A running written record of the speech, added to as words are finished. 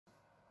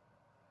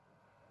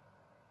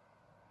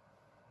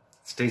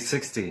It's day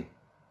 60.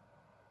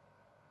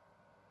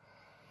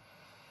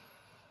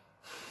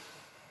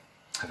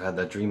 I've had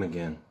that dream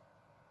again.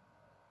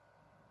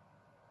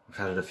 I've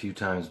had it a few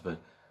times, but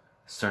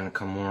it's starting to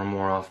come more and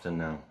more often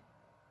now.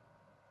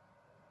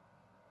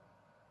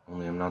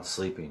 Only I'm not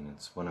sleeping,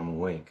 it's when I'm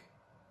awake.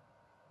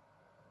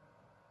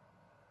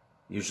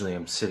 Usually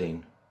I'm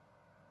sitting,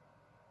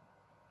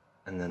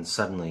 and then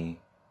suddenly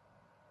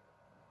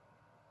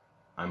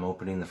I'm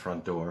opening the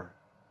front door.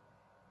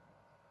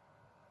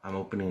 I'm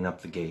opening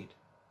up the gate,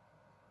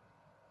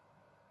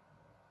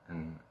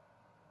 and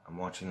I'm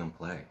watching them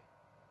play.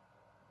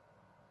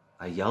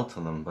 I yell to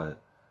them, but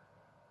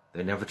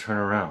they never turn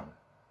around.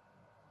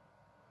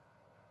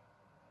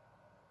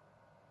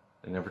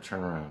 They never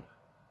turn around.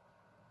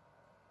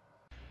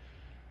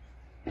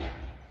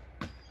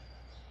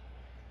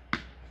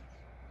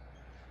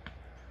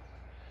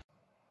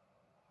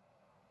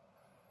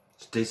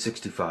 It's day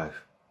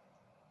 65.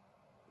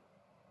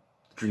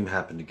 The dream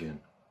happened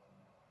again.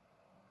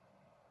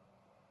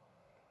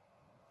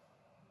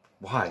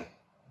 Why?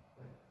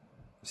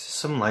 Is this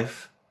some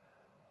life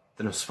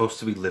that I'm supposed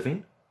to be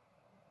living?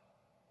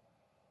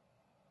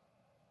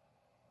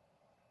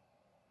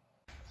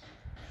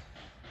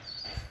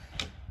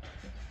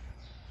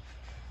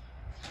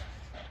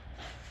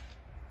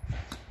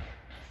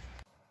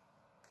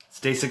 It's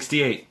day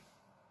 68.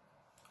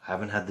 I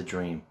haven't had the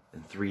dream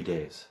in 3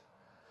 days.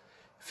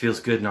 It feels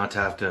good not to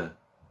have to...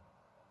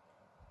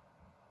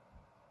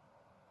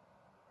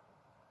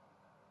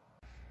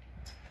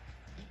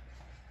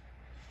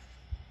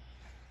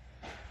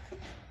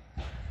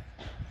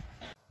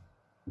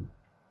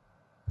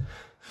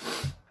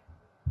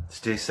 It's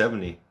day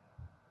 70.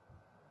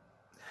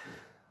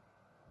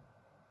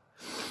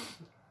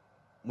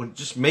 Would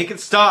just make it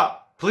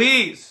stop,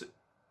 please.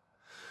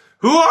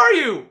 Who are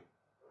you?